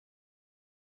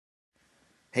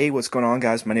Hey, what's going on,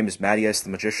 guys? My name is Matty Ice the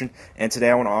Magician, and today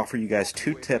I want to offer you guys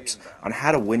 2 tips on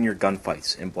how to win your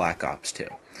gunfights in Black Ops 2.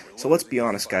 So let's be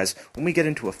honest, guys, when we get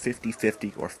into a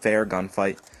 50-50 or fair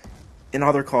gunfight, in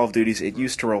other Call of Duties it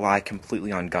used to rely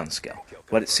completely on gun skill,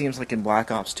 but it seems like in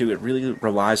Black Ops 2 it really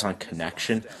relies on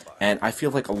connection, and I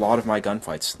feel like a lot of my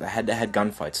gunfights, the head-to-head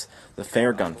gunfights, the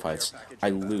fair gunfights, I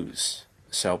lose.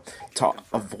 So, to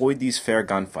avoid these fair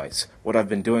gunfights, what I've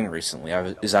been doing recently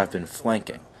is I've been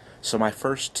flanking. So my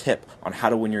first tip on how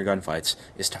to win your gunfights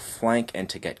is to flank and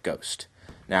to get ghost.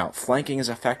 Now, flanking is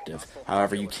effective,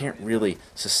 however you can't really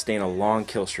sustain a long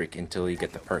kill streak until you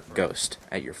get the perk Ghost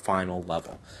at your final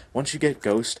level. Once you get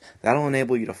Ghost, that'll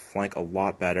enable you to flank a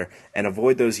lot better and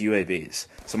avoid those UAVs.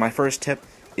 So my first tip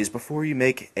is before you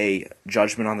make a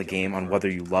judgment on the game on whether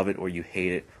you love it or you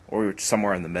hate it, or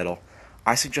somewhere in the middle,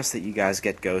 I suggest that you guys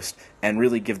get Ghost and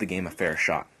really give the game a fair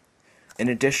shot. In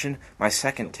addition, my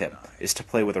second tip is to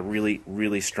play with a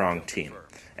really strong team.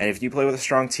 And if you play with a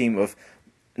strong team of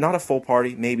not a full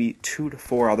party, maybe 2 to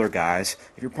 4 other guys.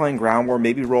 If you're playing Ground War,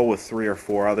 maybe roll with 3 or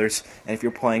 4 others. And if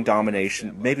you're playing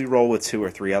Domination, maybe roll with 2 or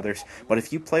 3 others. But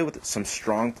if you play with some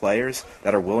strong players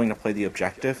that are willing to play the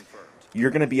objective,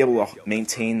 you're going to be able to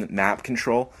maintain map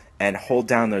control and hold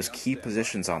down those key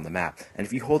positions on the map. And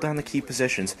if you hold down the key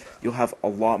positions, you'll have a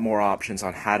lot more options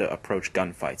on how to approach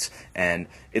gunfights. And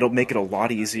it'll make it a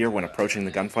lot easier when approaching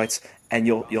the gunfights, and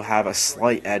you'll have a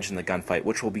slight edge in the gunfight,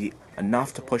 which will be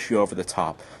enough to push you over the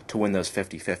top to win those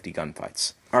 50-50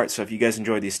 gunfights. Alright, so if you guys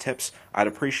enjoyed these tips, I'd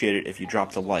appreciate it if you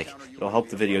dropped a like. It'll help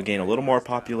the video gain a little more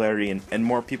popularity, and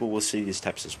more people will see these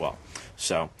tips as well.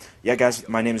 So, yeah guys,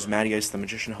 my name is Matty Ice the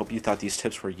Magician. Hope you thought these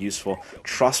tips were useful.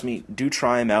 Trust me, do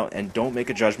try them out, and don't make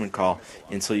a judgment call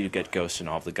until you get Ghost in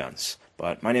all of the guns.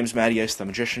 But my name is Matty Ice the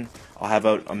Magician. I'll have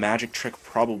out a magic trick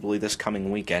probably this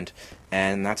coming weekend,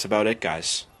 and that's about it,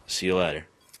 guys. See you later.